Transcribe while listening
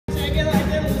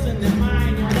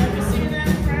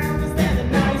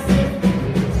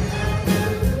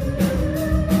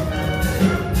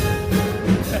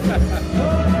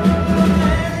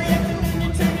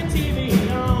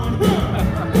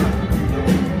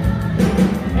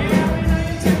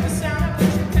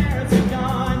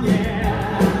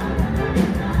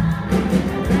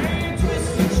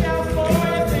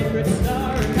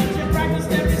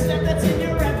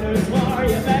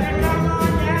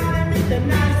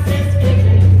nicest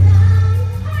kitchen.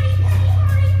 Hurry, Penny,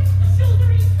 hurry. The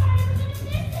shoulder is fire, we're gonna miss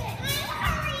it. I'm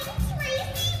hurrying,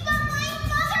 Tracy, but my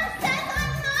mother says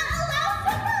I'm not allowed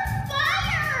to burn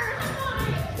fire.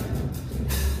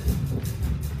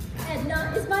 Edna,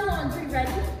 is my laundry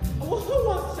ready? Well, who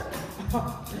wants to...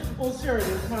 Well, sure it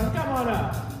is, hon. Come on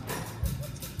up.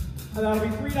 That'll be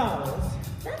 $3.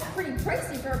 That's pretty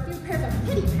pricey for a few pairs of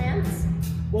kitty pants.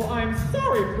 Well, I'm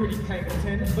sorry, Prudy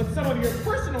Pankleton, but some of your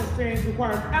personal strains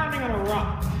require pounding on a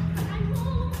rock. I'm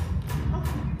home.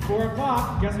 4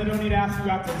 o'clock. Guess I don't need to ask you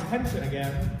out to detention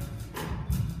again.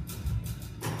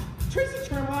 Tracy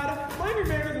Turnlad, mind your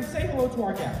manners and say hello to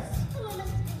our guests. Hello,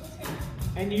 Mrs. Singleton.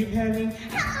 And you, Penny?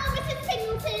 Hello, Mrs.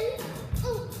 Singleton.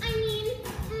 Oh, I mean,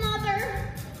 Mother.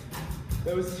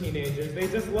 Those teenagers, they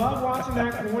just love watching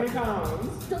that corny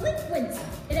Collins. Delinquents!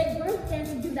 It ain't worth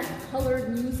dancing to that colored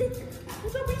music.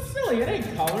 Well, don't be silly, it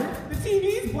ain't colored. The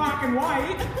TV's black and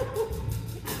white.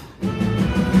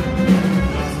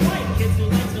 It's white kids who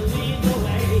like to lead the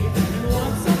way. And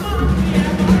once a month we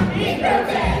have our Negro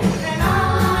Day. And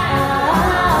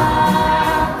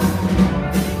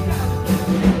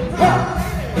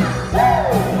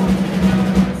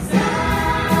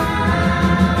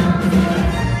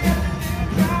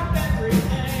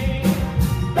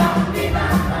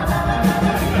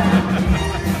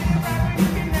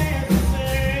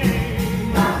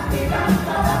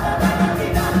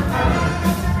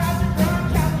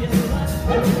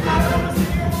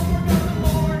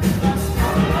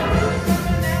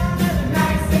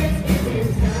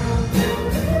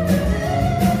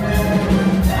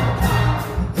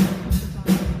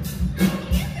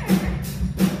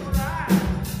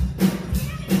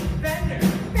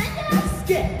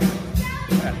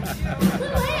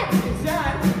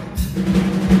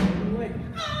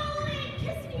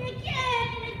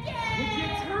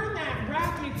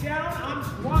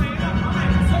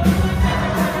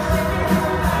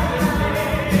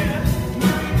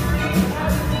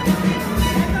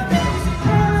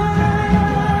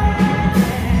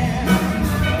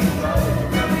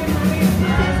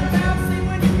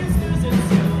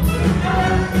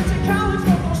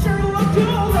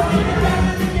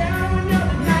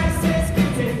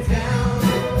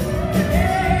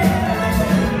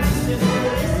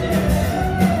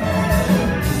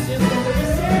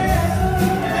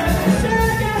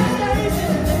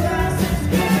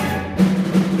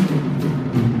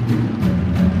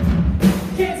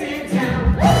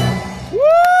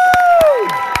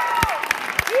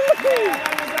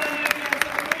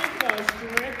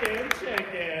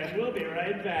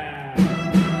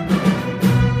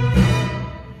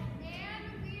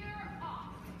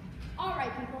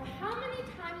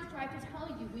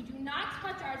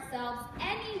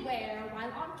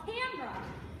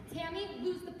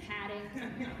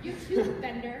You too,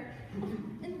 Bender.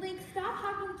 And Link, stop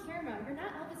hogging the camera. You're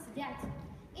not Elvis yet.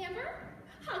 Amber,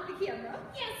 hog the camera.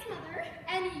 Yes, Mother.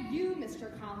 And you,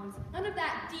 Mr. Collins. None of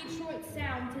that Detroit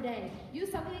sound today. You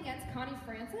something against Connie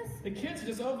Francis? the kids are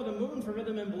just over the moon for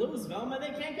rhythm and blues, Velma.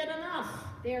 They can't get enough.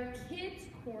 They're kids,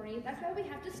 Corny. That's why we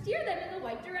have to steer them in the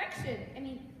right direction. I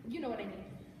mean, you know what I mean.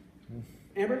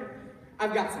 Amber,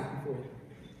 I've got something for you.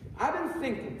 I've been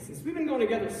thinking, since we've been going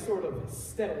together sort of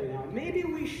steadily now, maybe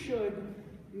we should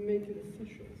make it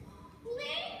official.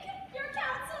 Link, your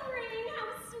council ring, how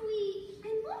sweet.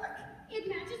 And look, it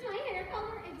matches my hair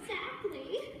color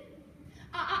exactly.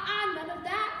 None of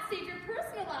that. Save your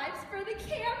personal lives for the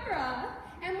camera.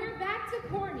 And we're back to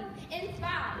Corny in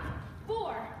 5,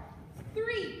 4,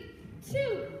 3,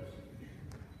 2.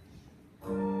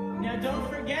 Now don't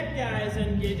forget, guys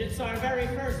and gadgets, our very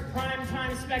first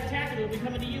primetime spectacular will be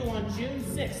coming to you on June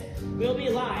 6th. We'll be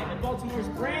live at Baltimore's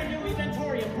brand new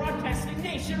Eventorium, broadcasting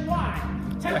nationwide.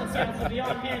 Talent scouts will be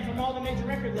on hand from all the major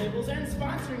record labels, and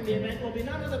sponsoring the event will be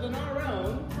none other than our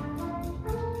own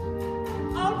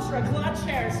Ultra Clutch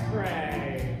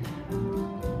Hairspray.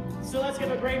 So let's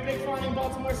give a great big fawning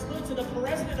Baltimore salute to the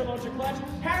president of Ultra Clutch,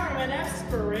 Harriman F.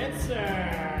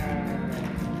 Spritzer.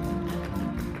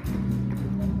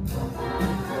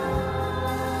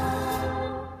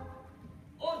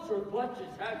 Ultra Clutch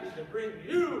is happy to bring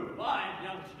you fine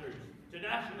youngsters to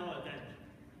national attention.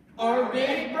 Our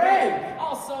big break!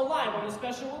 Also live on the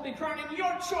special, we'll be crowning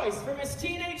your choice for Miss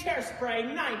Teenage Hairspray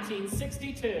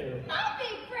 1962. My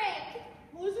big break.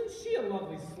 Well, isn't she a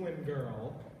lovely slim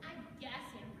girl? I guess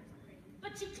Amber's pretty,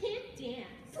 but she can't dance.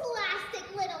 Plastic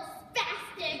little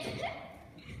spastic.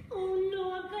 Oh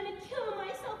no, I'm gonna kill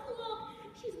myself. Look,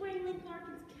 she's wearing Link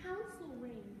Larkin's council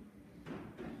ring.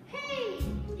 Hey,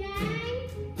 gang,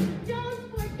 don't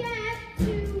forget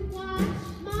to watch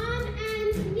Mom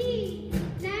and Me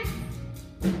next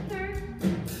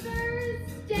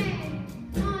Thursday.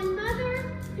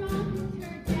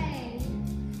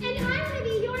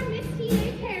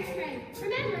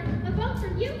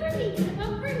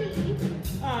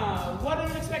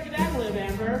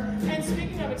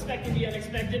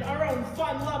 mentioned, our own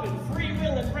fun-loving,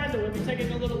 free-willing Brenda will be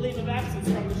taking a little leave of absence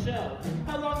from the show.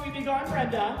 How long will you be gone,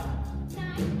 Brenda?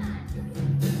 9 months.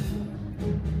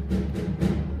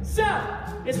 So,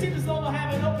 it seems as though we'll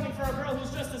have an opening for a girl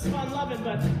who's just as fun-loving,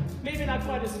 but maybe not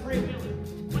quite as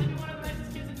free-willing. Want to be one of the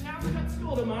nicest kids in town? Cut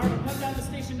school tomorrow and come down to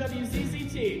station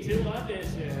WZZT to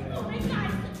audition. Oh my God,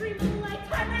 it's the dream of a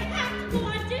lifetime. I have to go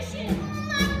audition. Oh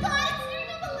my God, it's the dream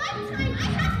of a lifetime. I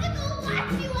have to go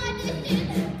watch you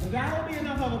audition. That'll be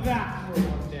enough of that for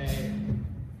one day.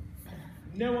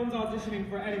 No one's auditioning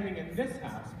for anything in this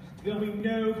house. There'll be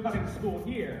no cutting school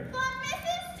here. But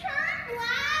Mrs.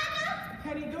 Turnblad.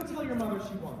 Penny, go tell your mother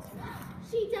she wants me.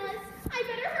 She does. I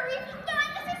better hurry. Bye,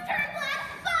 Mrs. Turnblad.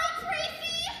 Bye,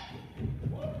 Tracy.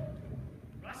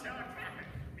 Rush hour traffic.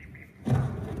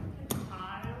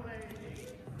 Hi, lady.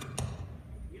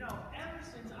 You know, ever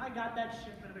since I got that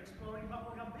shipment of exploding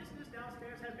bubblegum, business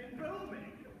downstairs has been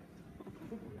booming.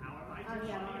 How am I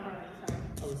to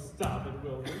Oh, stop it,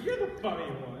 Wilbur. You're the funny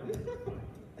one.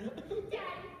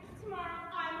 Daddy, tomorrow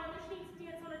I'm auditioning to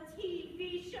dance on a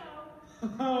TV show.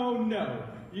 Oh, no.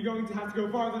 You're going to have to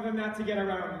go farther than that to get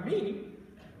around me.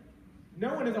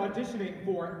 No one is auditioning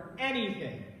for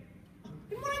anything.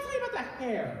 And what did I tell you about the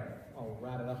hair? All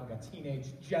ratted up like a teenage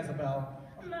Jezebel.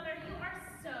 Mother, you are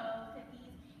so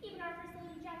 50s. Even our first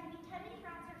lady Jackie Kennedy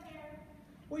rounds her hair.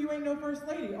 Well, you ain't no first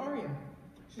lady, are you?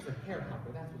 She's a hair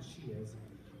hopper, that's what she is.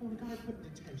 Oh, we got her put in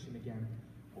detention again.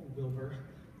 Oh, Wilbur,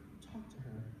 talk to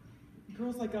her.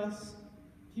 Girls like us,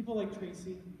 people like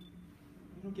Tracy,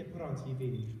 we don't get put on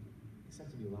TV, except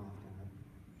to be laughed at.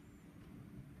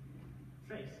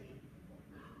 Tracy,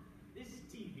 this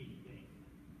TV thing,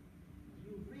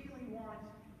 you really want?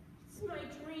 It's my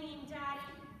dream, Daddy.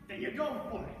 Then you go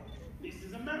for it. This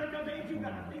is America, babe. You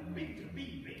gotta think big to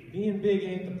be big. Being big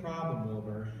ain't the problem,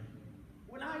 Wilbur.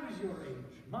 When I was your age,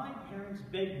 my parents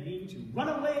begged me to run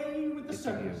away with the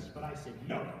circus, but I said,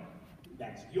 no,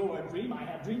 that's your dream. I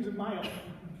have dreams of my own.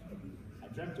 I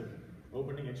dreamt of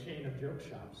opening a chain of joke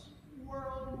shops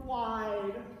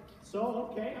worldwide. So,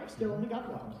 okay, I've still only got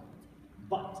one.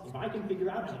 But if I can figure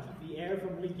out how to keep the air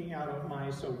from leaking out of my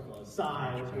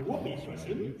sofa-sized whoopee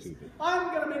cushions,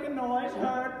 I'm gonna make a noise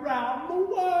heard round the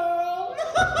world.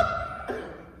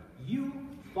 You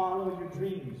follow your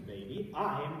dreams, baby.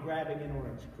 I am grabbing an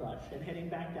orange crush and heading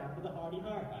back down to the Hardy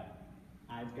Hard Hut.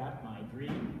 I've got my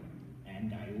dream,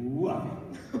 and I love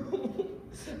it.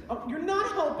 Oh, you're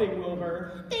not helping,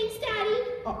 Wilbur. Thanks, Daddy.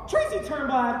 Oh, Tracy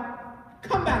Turnblad,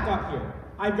 come back up here.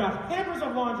 I've got hampers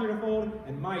of laundry to fold,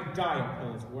 and my diet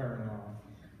pill is wearing off.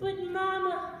 But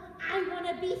Mama, I want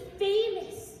to be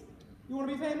famous. You want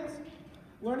to be famous?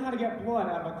 Learn how to get blood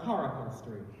out of a car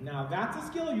upholstery. Now that's a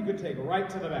skill you could take right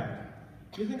to the bank.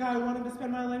 Do you think I wanted to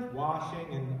spend my life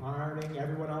washing and ironing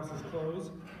everyone else's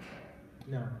clothes?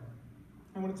 No.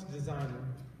 I wanted to design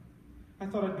them. I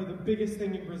thought I'd be the biggest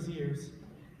thing in brassieres.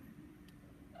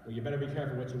 Well, you better be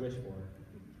careful what you wish for.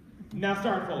 Now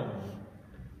start folding.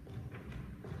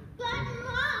 But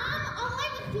Mom, all I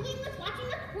was doing was watching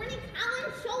the Corny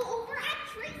Collins show over at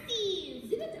Tracy's.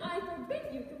 Didn't I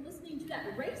forbid you from listening to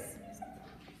that race music?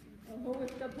 Oh,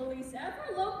 if the police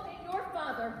ever locate your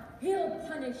father, he'll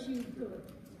punish you good.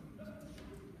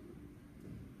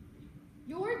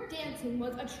 Your dancing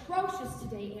was atrocious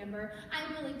today, Amber.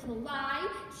 I'm willing to lie,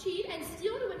 cheat, and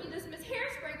steal to win you this Miss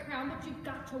Hairspray crown, but you've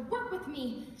got to work with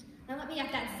me. Now let me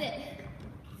at that sit.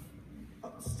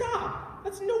 Oh, stop!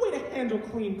 That's no way to handle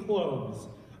clean clothes.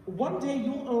 One day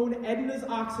you'll own Edna's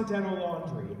Occidental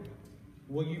Laundry.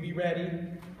 Will you be ready?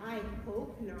 I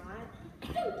hope not.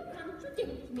 Don't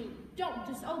contradict me. Don't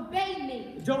disobey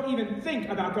me. Don't even think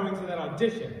about going to that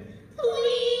audition.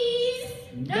 Please.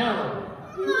 No!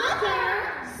 Mother.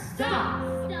 Stop!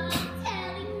 Stop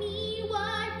telling me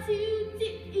what to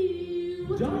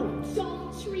do. Don't!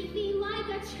 Don't treat me like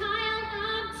a child.